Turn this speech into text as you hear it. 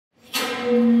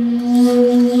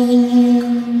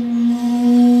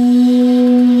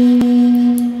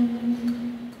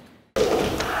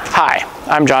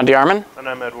I'm John DeArmond. And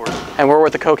I'm Edward. And we're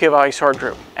with the Coquille Sword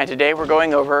Group. And today we're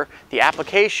going over the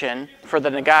application for the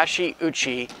Nagashi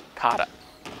uchi kata.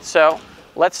 So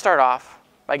let's start off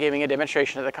by giving a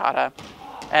demonstration of the kata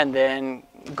and then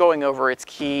going over its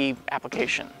key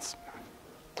applications.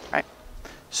 Right?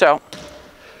 So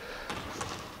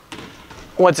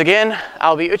once again,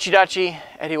 I'll be uchidachi,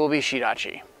 Eddie will be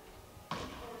shidachi.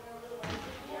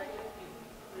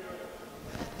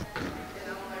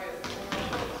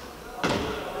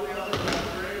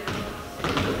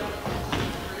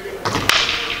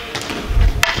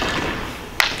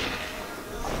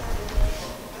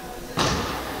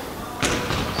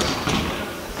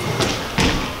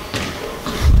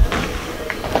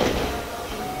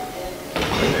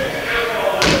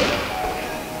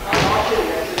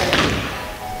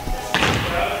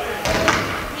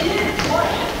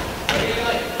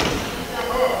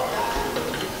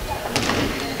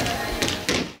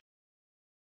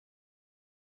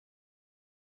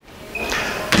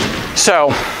 So,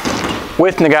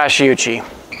 with Nagashi uchi,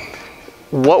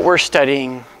 what we're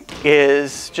studying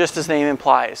is, just as the name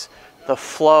implies, the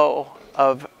flow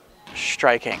of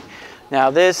striking.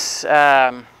 Now this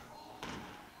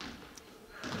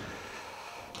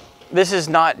is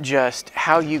not just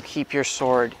how you keep your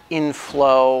sword in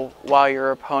flow while your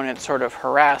opponent's sort of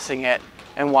harassing it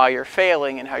and while you're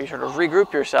failing and how you sort of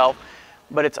regroup yourself,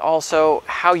 but it's also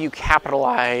how you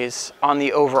capitalize on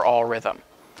the overall rhythm.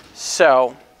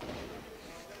 So,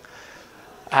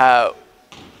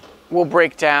 we'll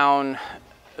break down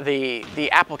the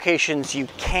applications you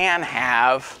can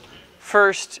have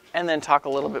first, and then talk a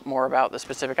little bit more about the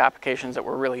specific applications that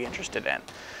we're really interested in.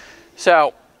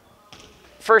 So,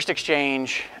 first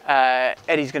exchange,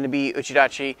 Eddie's going to be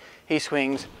uchidachi. He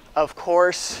swings. Of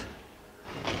course,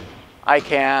 I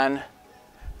can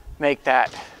make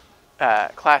that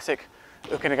classic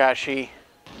ukinagashi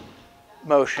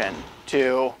motion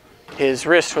to his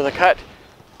wrist with a cut,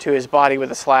 to his body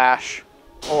with a slash,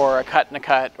 or a cut and a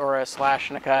cut, or a slash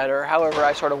and a cut, or however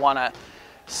I sort of want to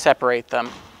separate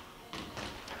them.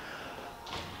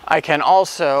 I can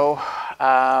also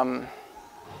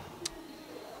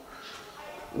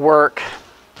work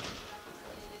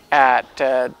at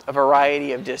a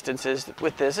variety of distances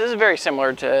with this. This is very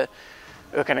similar to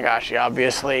ukinagashi,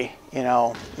 obviously. You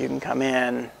know, you can come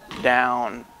in,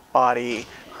 down, body,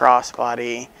 cross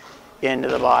body, into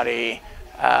the body,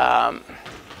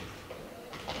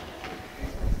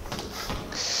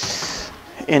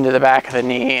 into the back of the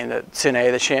knee, and the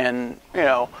tsune, the shin, you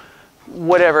know,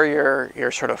 whatever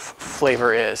your sort of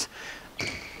flavor is.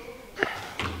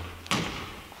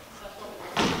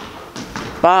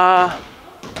 Ba,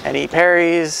 any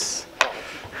parries,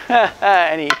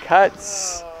 any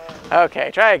cuts. Okay,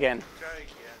 try again.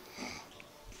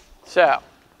 So,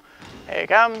 here he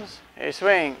comes, he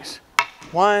swings.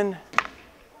 1,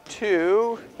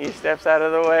 2, he steps out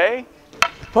of the way.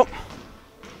 Whoop.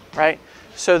 Right?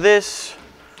 So this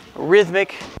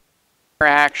rhythmic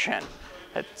interaction,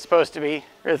 it's supposed to be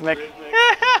rhythmic. It's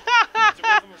a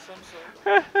rhythm of some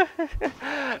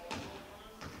sort.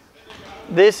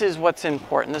 This is what's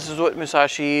important. This is what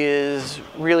Musashi is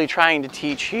really trying to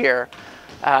teach here.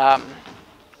 And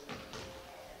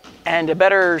to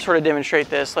better sort of demonstrate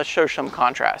this, let's show some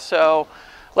contrast. So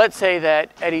let's say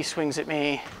that Eddie swings at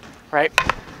me, right?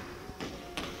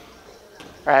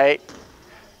 Right?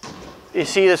 You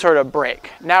see the sort of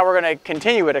break. Now we're going to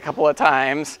continue it a couple of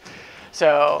times.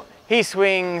 So he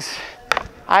swings,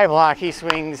 I block, he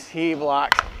swings, he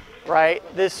blocks, right?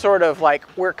 This sort of like,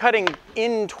 we're cutting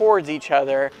in towards each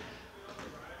other,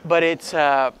 but it's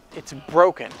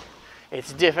broken.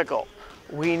 It's difficult.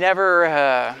 We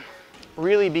never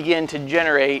really begin to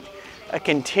generate a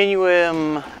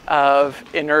continuum of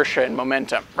inertia and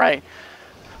momentum, right?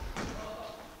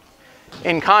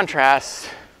 In contrast,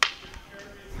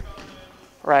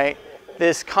 right,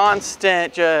 this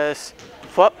constant just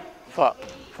flop, flop,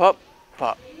 flop,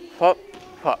 flop, flop,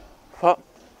 flop, flop,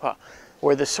 flop,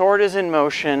 where the sword is in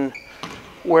motion,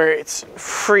 where it's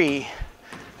free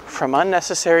from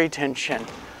unnecessary tension,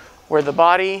 where the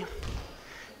body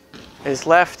is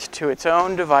left to its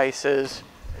own devices.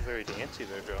 Very dancey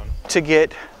there, John. To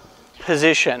get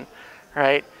position,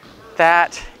 right?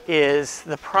 That is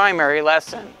the primary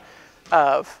lesson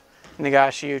of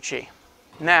Nagashi uchi.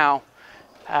 Now,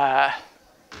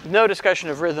 no discussion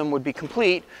of rhythm would be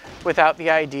complete without the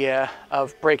idea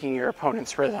of breaking your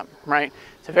opponent's rhythm, right?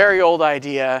 It's a very old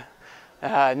idea,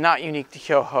 not unique to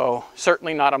Kyoho,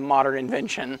 certainly not a modern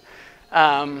invention.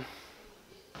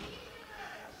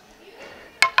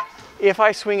 If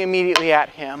I swing immediately at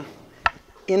him,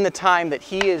 in the time that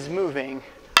he is moving,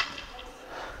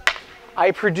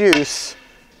 I produce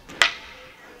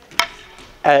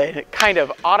a kind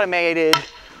of automated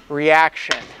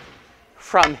reaction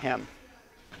from him.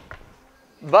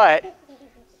 But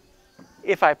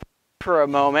if I for a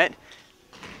moment,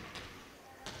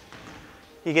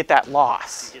 you get that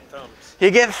loss. You get thumbs.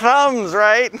 You get thumbs,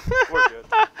 right? We're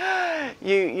good.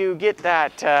 You get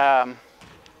that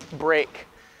break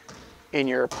in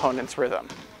your opponent's rhythm.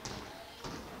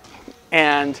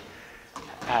 And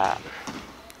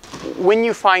when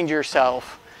you find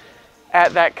yourself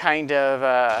at that kind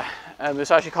of,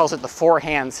 Musashi calls it the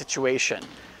forehand situation,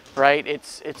 right?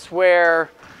 It's where,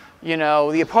 you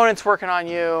know, the opponent's working on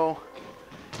you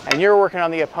and you're working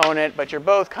on the opponent, but you're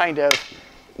both kind of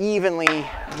evenly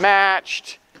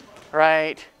matched,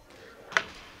 right?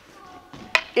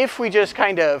 If we just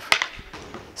kind of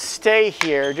stay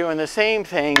here doing the same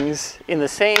things in the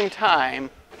same time,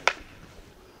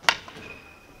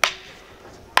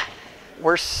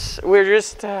 we're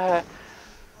just,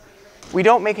 we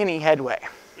don't make any headway.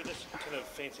 We're just kind of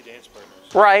fancy dance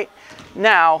partners. Right.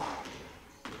 Now,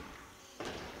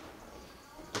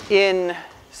 in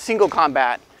single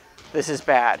combat, this is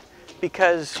bad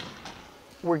because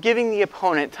we're giving the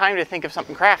opponent time to think of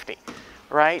something crafty,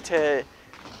 right?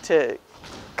 To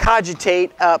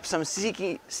cogitate up some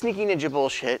sneaky ninja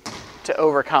bullshit to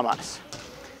overcome us.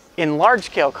 In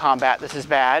large-scale combat, this is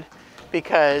bad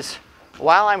because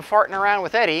while I'm farting around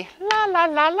with Eddie, la la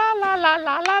la la la la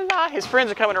la la la, his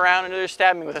friends are coming around and they're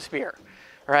stabbing me with a spear,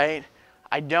 right?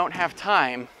 I don't have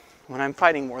time when I'm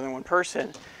fighting more than one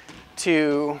person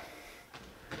to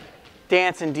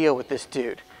dance and deal with this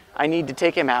dude. I need to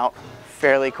take him out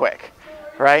fairly quick,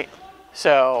 right?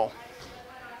 So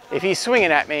if he's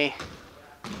swinging at me,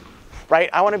 right,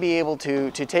 I want to be able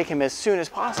to take him as soon as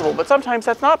possible, but sometimes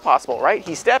that's not possible, right?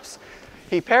 He steps,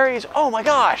 he parries, oh my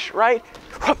gosh, right?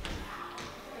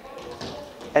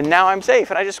 And now I'm safe,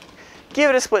 and I just give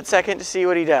it a split second to see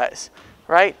what he does,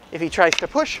 right? If he tries to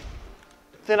push,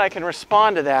 then I can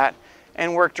respond to that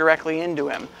and work directly into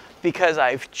him because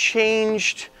I've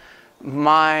changed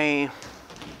my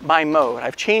mode.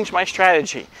 I've changed my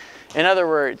strategy. In other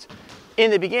words,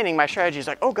 in the beginning, my strategy is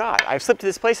like, oh God, I've slipped to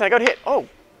this place and I got hit. Oh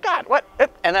God, what?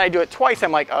 And then I do it twice.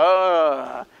 I'm like,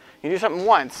 you do something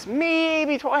once,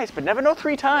 maybe twice, but never know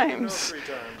 3 times. Never know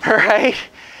 3 times. Right?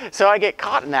 So I get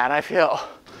caught in that and I feel,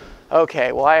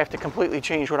 okay, well, I have to completely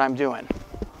change what I'm doing,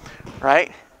 right?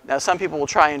 Now, some people will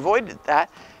try and avoid that,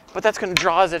 but that's going to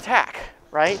draw his attack,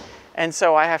 right? And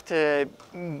so I have to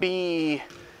be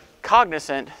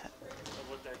cognizant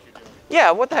What the heck you're doing.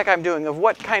 yeah, what the heck I'm doing, of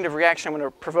what kind of reaction I'm going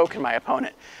to provoke in my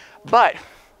opponent. But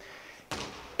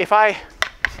if I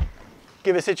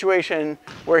give a situation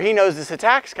where he knows this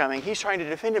attack's coming, he's trying to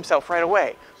defend himself right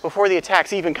away before the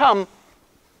attacks even come.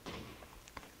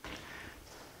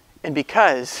 And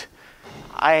because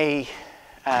I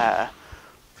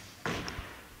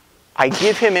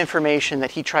give him information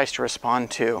that he tries to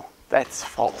respond to, that's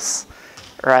false,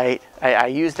 right? I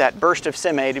use that burst of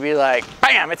sime to be like,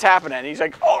 bam, it's happening. And he's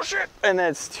like, oh shit, and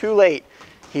then it's too late.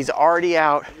 He's already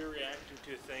out. You're reacting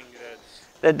to a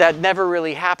thing That never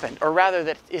really happened, or rather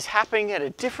that is happening at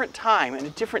a different time and a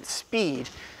different speed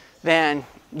than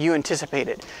you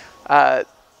anticipated.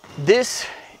 This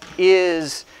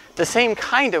is the same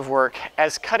kind of work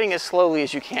as cutting as slowly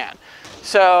as you can.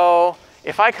 So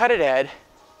if I cut at Ed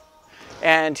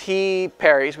and he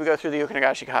parries, we go through the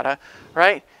Nagashi kata,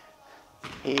 right?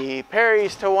 He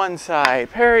parries to one side,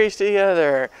 parries to the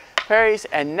other, parries,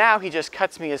 and now he just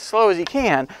cuts me as slow as he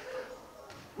can.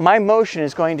 My motion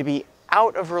is going to be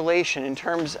out of relation in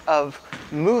terms of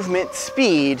movement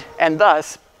speed and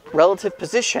thus relative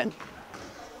position.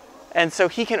 And so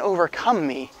he can overcome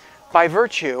me by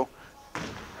virtue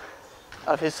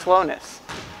of his slowness,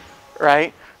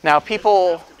 right? Now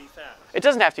people, it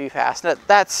doesn't have to be fast.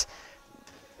 That's,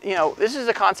 you know, this is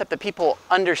a concept that people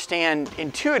understand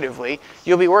intuitively.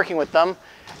 You'll be working with them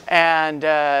and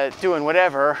doing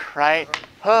whatever, right?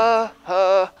 And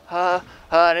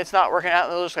it's not working out,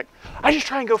 and they're just like, I just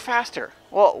try and go faster.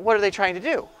 Well, what are they trying to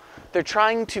do? They're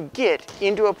trying to get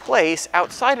into a place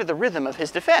outside of the rhythm of his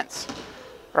defense,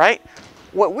 right?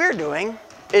 What we're doing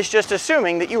is just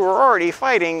assuming that you were already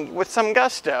fighting with some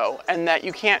gusto and that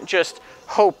you can't just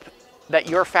hope that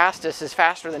your fastest is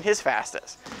faster than his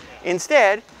fastest.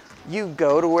 Instead, you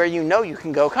go to where you know you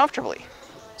can go comfortably,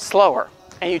 slower,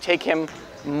 and you take him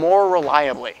more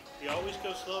reliably. You always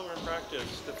go slower in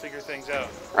practice to figure things out.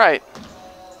 Right.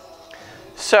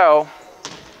 So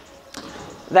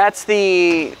that's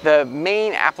the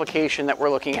main application that we're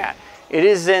looking at. It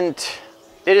isn't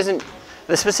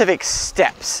the specific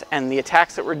steps and the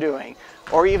attacks that we're doing,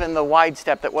 or even the wide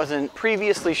step that wasn't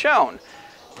previously shown.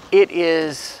 It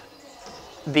is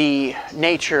the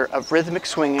nature of rhythmic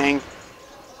swinging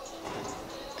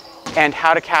and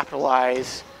how to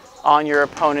capitalize on your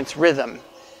opponent's rhythm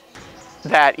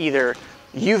that either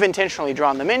you've intentionally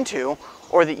drawn them into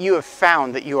or that you have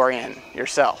found that you are in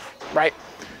yourself, right?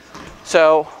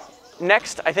 So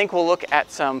next, I think we'll look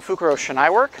at some Fukuro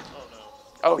Shinai work.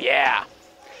 Oh yeah.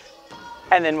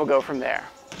 And then we'll go from there.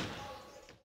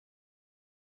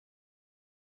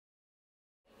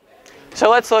 So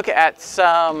let's look at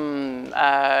some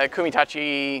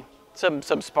kumitachi, some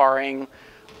sparring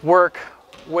work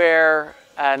where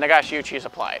Nagashi uchi is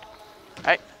applied,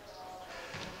 right?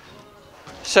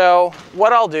 So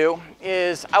what I'll do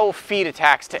is I will feed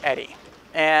attacks to Eddie,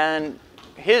 and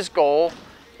his goal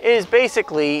is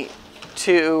basically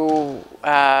to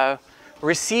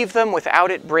receive them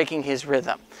without it breaking his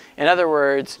rhythm. In other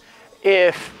words,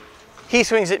 if he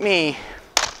swings at me,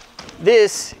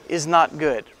 this is not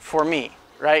good for me,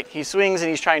 right? He swings and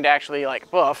he's trying to actually like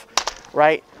buff,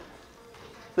 right?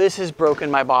 This has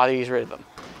broken my body's rhythm,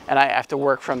 and I have to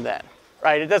work from then,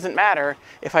 right? It doesn't matter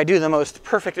if I do the most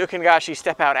perfect ukinagashi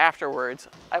step out afterwards.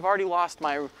 I've already lost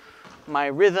my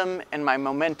rhythm and my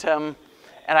momentum,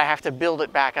 and I have to build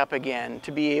it back up again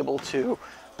to be able to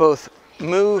both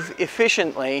move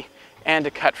efficiently and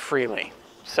to cut freely.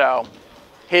 So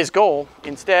his goal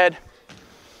instead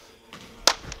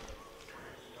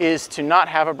is to not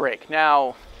have a break.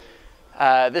 Now,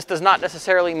 this does not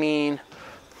necessarily mean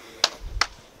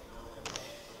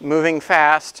moving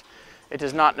fast. It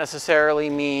does not necessarily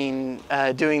mean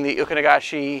doing the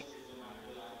ukinagashi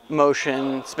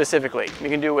motion specifically. You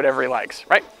can do whatever he likes,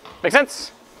 right? Make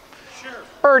sense? Sure.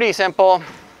 Pretty simple,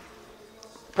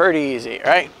 pretty easy,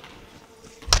 right?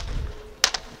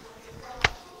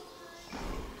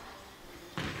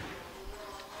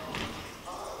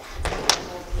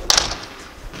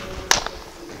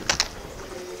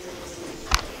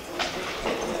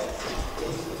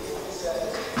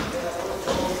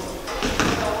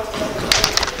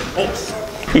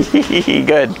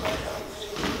 Good.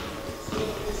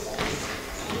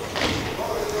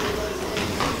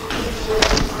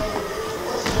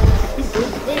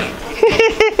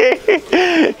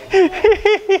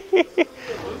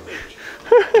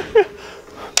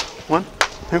 One,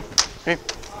 two, three.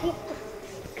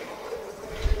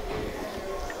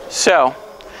 So,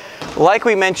 like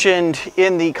we mentioned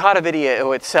in the kata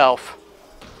video itself,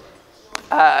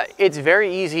 it's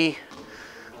very easy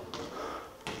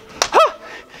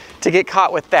to get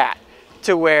caught with that,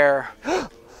 to where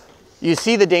you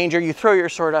see the danger, you throw your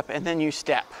sword up, and then you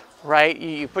step, right?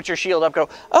 You put your shield up, go,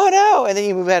 oh no, and then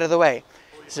you move out of the way.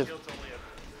 So,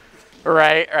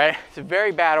 right. It's a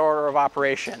very bad order of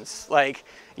operations. Like,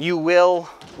 you will,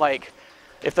 like,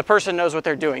 if the person knows what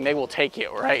they're doing, they will take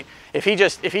you, right? If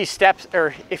he steps,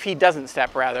 or if he doesn't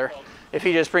step rather, if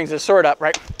he just brings his sword up,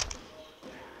 right?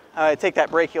 I want to take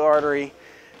that brachial artery,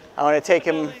 I want to take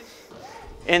him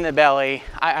in the belly,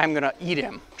 I'm gonna eat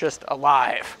him just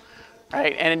alive,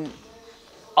 right? And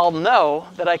I'll know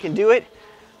that I can do it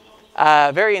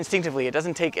very instinctively. It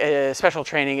doesn't take special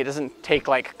training. It doesn't take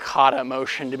like kata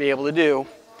motion to be able to do,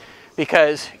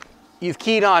 because you've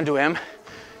keyed onto him,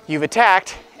 you've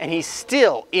attacked, and he's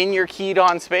still in your keyed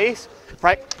on space,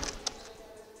 right?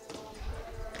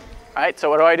 All right, so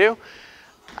what do?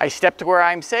 I step to where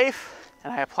I'm safe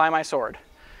and I apply my sword,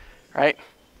 right?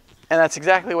 And that's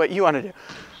exactly what you want to do,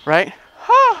 right?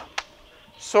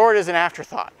 Sword is an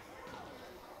afterthought.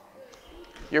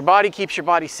 Your body keeps your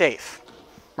body safe,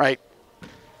 right?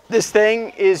 This thing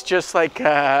is just like,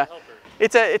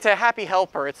 it's a happy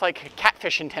helper. It's like a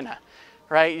catfish antenna,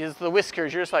 right? It's the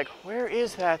whiskers. You're just like, where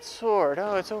is that sword?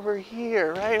 Oh, it's over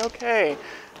here, right? Okay,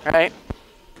 right?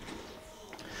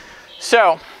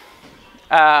 So,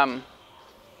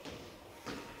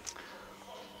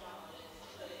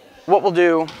 what we'll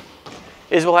do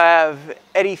is we'll have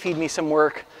Eddie feed me some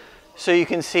work so you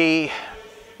can see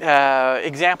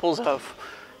examples of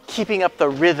keeping up the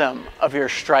rhythm of your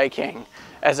striking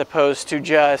as opposed to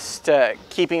just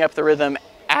keeping up the rhythm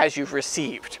as you've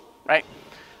received, right?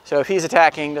 So if he's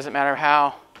attacking, doesn't matter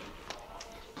how,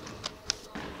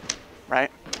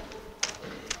 right?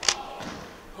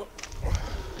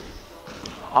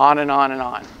 On and on and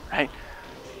on, right?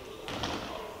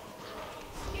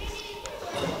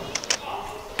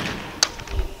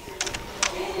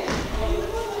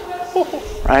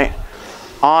 Right?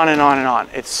 On and on and on.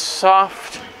 It's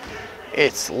soft,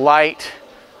 it's light,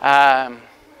 and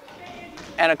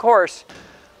of course,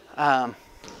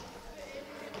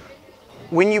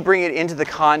 when you bring it into the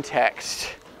context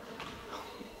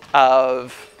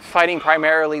of fighting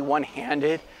primarily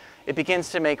one-handed, it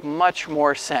begins to make much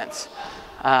more sense.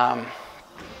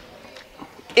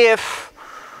 If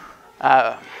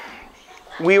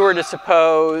we were to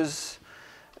suppose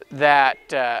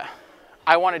that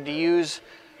I wanted to use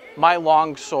my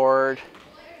long sword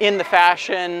in the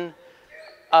fashion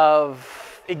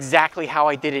of exactly how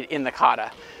I did it in the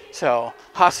kata. So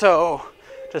hasso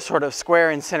to sort of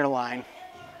square and center line.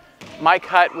 My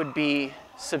cut would be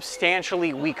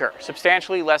substantially weaker,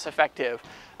 substantially less effective.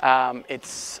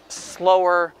 It's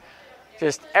slower,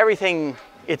 just everything,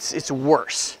 it's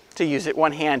worse to use it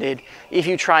one-handed if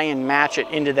you try and match it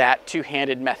into that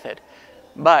two-handed method.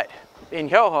 But in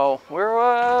Kyoho, we're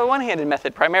a one-handed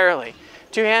method primarily.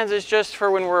 Two hands is just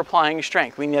for when we're applying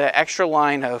strength. We need an extra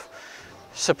line of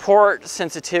support,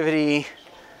 sensitivity,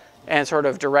 and sort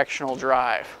of directional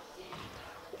drive.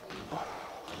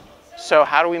 So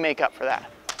how do we make up for that?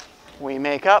 We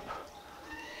make up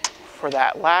for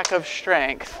that lack of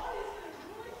strength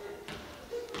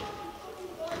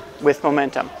with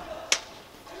momentum.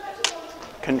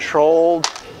 Controlled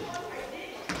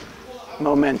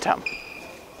momentum,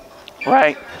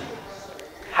 right?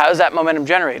 How is that momentum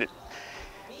generated?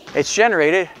 It's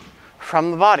generated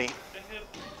from the body,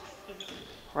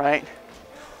 right?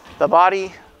 The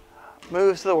body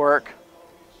moves the work,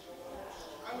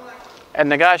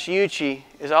 and Nagashi uchi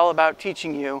is all about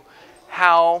teaching you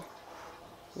how,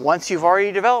 once you've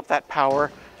already developed that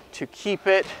power, to keep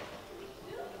it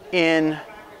in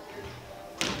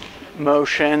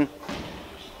motion,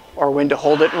 or when to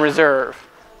hold it in reserve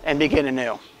and begin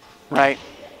anew, right?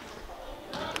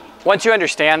 Once you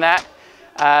understand that,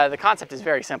 the concept is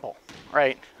very simple,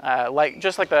 right?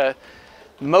 Just like the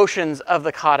motions of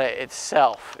the kata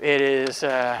itself. It is,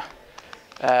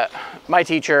 my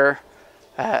teacher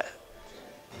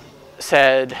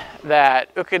said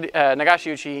that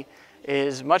Nagashi uchi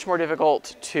is much more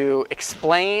difficult to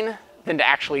explain than to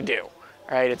actually do,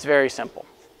 right? It's very simple,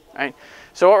 right?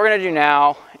 So what we're gonna do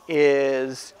now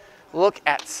is look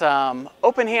at some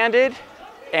open-handed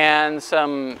and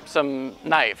some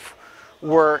knife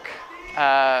work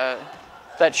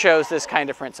that shows this kind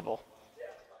of principle.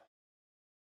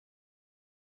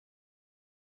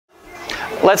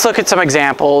 Let's look at some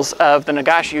examples of the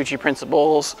Nagashi uchi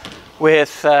principles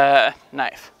with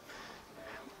knife.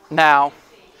 Now,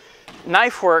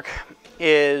 knife work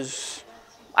is,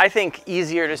 I think,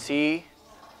 easier to see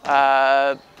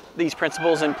these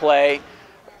principles in play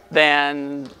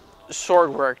than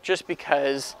sword work, just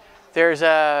because there's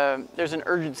an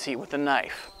urgency with the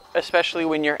knife, especially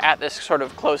when you're at this sort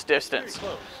of close distance.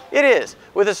 Close. It is.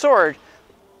 With a sword,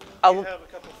 You have a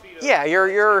couple feet of yeah,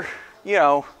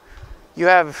 you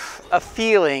have a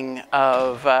feeling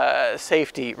of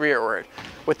safety rearward.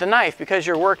 With the knife, because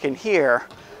you're working here,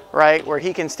 right, where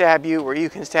he can stab you, where you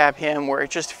can stab him, where it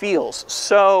just feels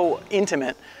so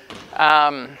intimate,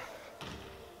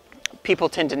 people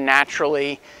tend to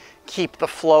naturally keep the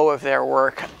flow of their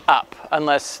work up,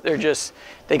 unless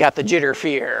they got the jitter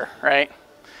fear, right?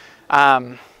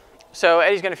 So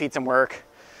Eddie's gonna feed some work,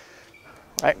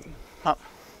 right? Up.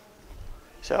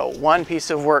 So one piece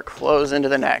of work flows into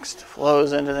the next,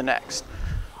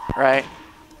 right?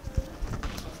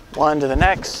 One to the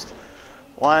next,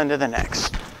 one to the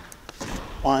next,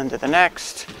 one to the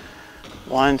next,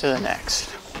 one to the next,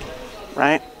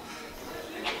 right?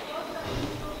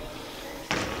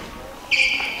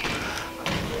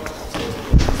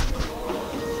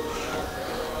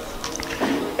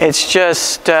 It's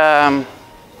just,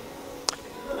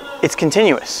 it's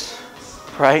continuous,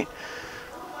 right?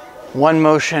 One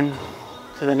motion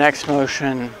to the next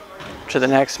motion to the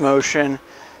next motion,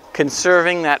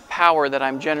 conserving that power that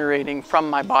I'm generating from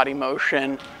my body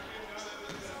motion,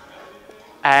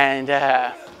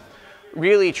 and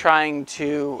really trying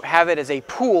to have it as a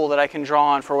pool that I can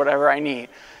draw on for whatever I need.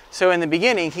 So in the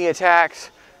beginning, he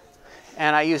attacks,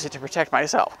 and I use it to protect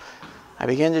myself. I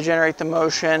begin to generate the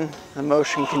motion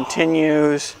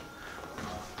continues,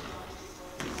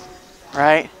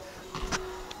 right?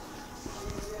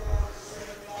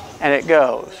 And it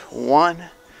goes one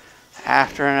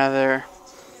after another,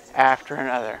 after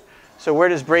another. So where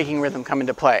does breaking rhythm come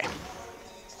into play?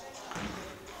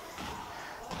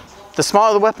 The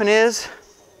smaller the weapon is,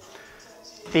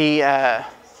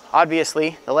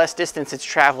 obviously, the less distance it's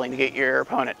traveling to get your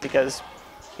opponent, because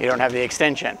you don't have the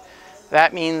extension.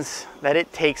 That means that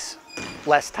it takes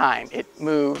less time. It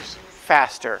moves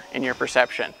faster in your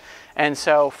perception. And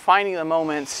so finding the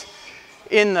moments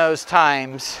in those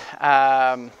times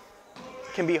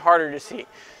can be harder to see.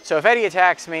 So if Eddie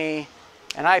attacks me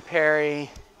and I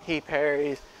parry, he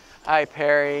parries, I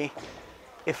parry,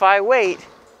 if I wait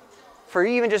for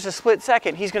even just a split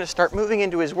second, he's going to start moving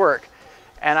into his work,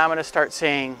 and I'm going to start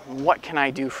saying, what can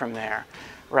I do from there,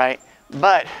 right?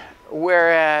 But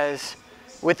whereas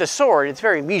With the sword, it's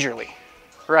very leisurely,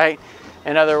 right?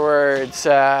 In other words,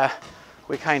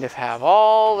 we kind of have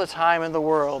all the time in the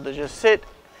world to just sit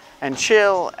and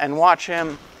chill and watch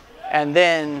him, and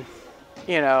then,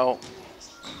 you know,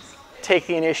 take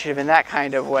the initiative in that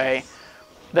kind of way.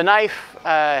 The knife,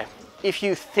 if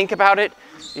you think about it,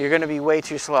 you're going to be way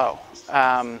too slow,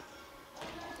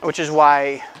 which is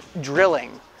why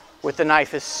drilling with the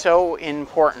knife is so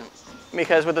important.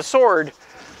 Because with a sword,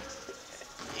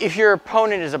 if your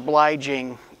opponent is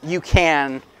obliging, you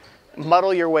can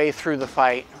muddle your way through the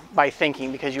fight by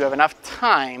thinking, because you have enough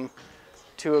time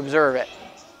to observe it.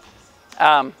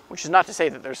 Which is not to say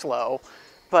that they're slow,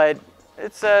 but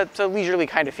it's a leisurely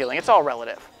kind of feeling. It's all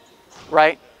relative,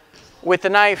 right? With the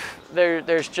knife,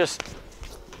 there's just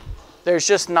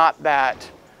not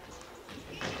that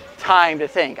time to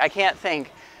think. I can't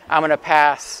think, I'm gonna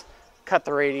pass, cut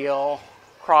the radial,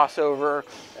 cross over,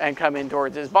 and come in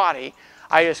towards his body.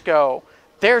 I just go,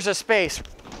 there's a space,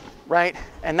 right?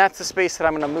 And that's the space that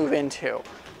I'm gonna move into.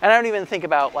 And I don't even think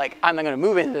about like, I'm not gonna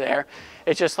move into there.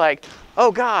 It's just like,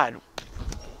 oh God,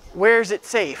 where's it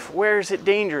safe? Where is it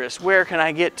dangerous? Where can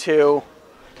I get to,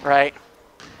 right?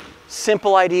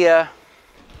 Simple idea,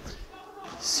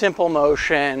 simple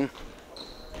motion.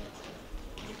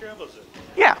 Keep your elbows in.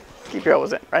 Yeah, keep your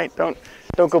elbows in, right? Don't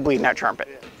go bleeding out your armpit.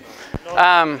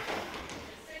 Yeah. No.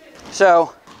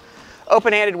 So,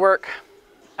 open-handed work,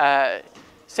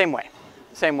 same way.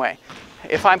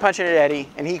 If I'm punching at Eddie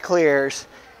and he clears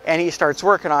and he starts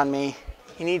working on me,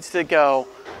 he needs to go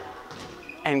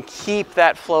and keep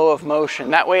that flow of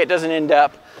motion. That way it doesn't end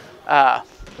up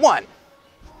 1,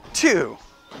 2,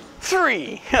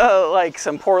 3, like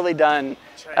some poorly done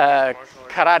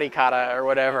karate kata or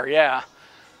whatever, yeah.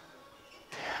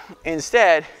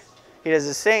 Instead, he does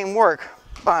the same work,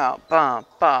 bam, bam,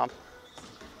 bam,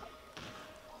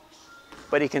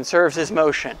 but he conserves his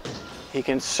motion. He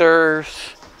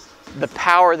conserves the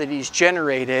power that he's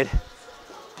generated,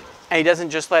 and he doesn't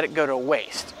just let it go to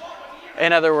waste.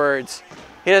 In other words,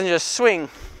 he doesn't just swing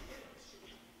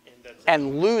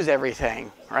and lose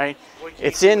everything, right?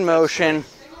 It's in motion,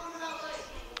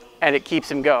 and it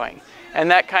keeps him going. And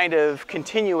that kind of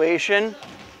continuation,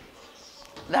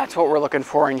 that's what we're looking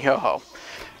for in Hyoho.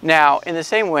 Now, in the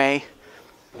same way,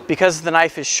 because the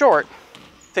knife is short,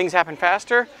 things happen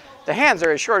faster. The hands are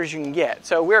as short as you can get.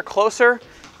 So we're closer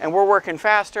and we're working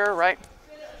faster, right?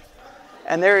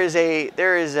 And there's even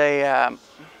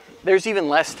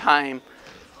less time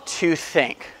to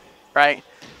think, right?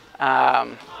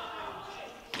 And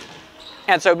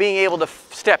so being able to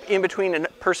step in between a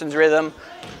person's rhythm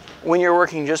when you're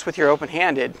working just with your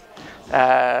open-handed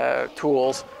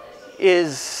tools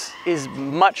is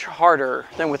much harder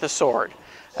than with a sword.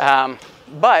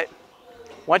 But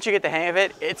once you get the hang of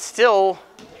it, it's still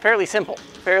fairly simple,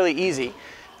 fairly easy.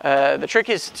 The trick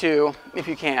is to, if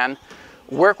you can,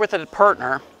 work with a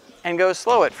partner and go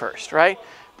slow at first, right?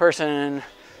 Person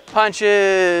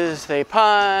punches, they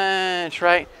punch,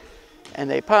 right? And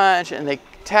they punch, and the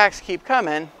attacks keep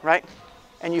coming, right?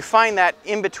 And you find that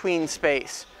in-between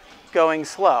space going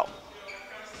slow.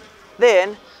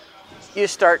 Then you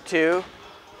start to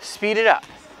speed it up.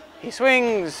 He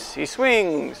swings, he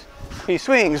swings, he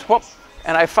swings, whoop,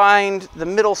 and I find the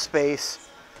middle space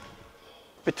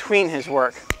between his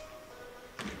work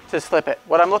to slip it.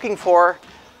 What I'm looking for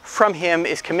from him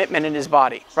is commitment in his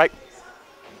body, right?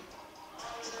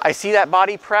 I see that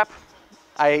body prep.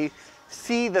 I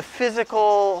see the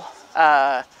physical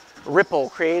ripple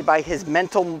created by his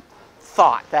mental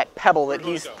thought, that pebble that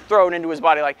he's thrown into his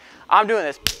body, like, I'm doing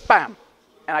this, bam,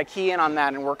 and I key in on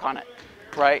that and work on it,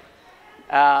 right?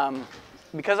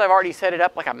 Because I've already set it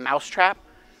up like a mousetrap,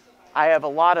 I have a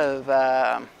lot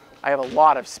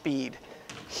of speed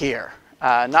here.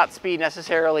 Not speed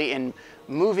necessarily in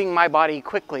moving my body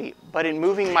quickly, but in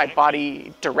moving my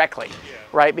body directly,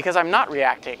 right? Because I'm not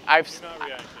reacting.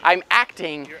 I'm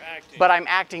acting, but I'm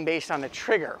acting based on the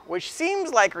trigger, which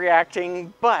seems like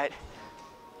reacting, but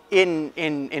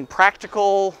in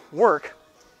practical work,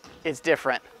 it's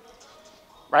different,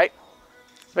 right?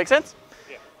 Make sense?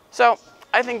 Yeah. So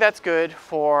I think that's good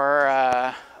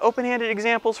for open-handed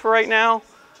examples for right now.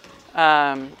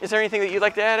 Is there anything that you'd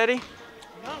like to add, Eddie?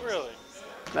 Not really.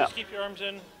 No. Just keep your arms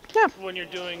in when you're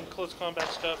doing close combat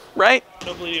stuff. Right?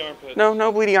 No bleedy armpits.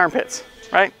 No bleedy armpits,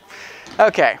 right?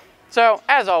 Okay, so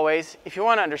as always, if you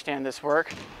want to understand this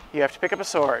work, you have to pick up a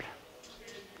sword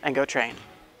and go train.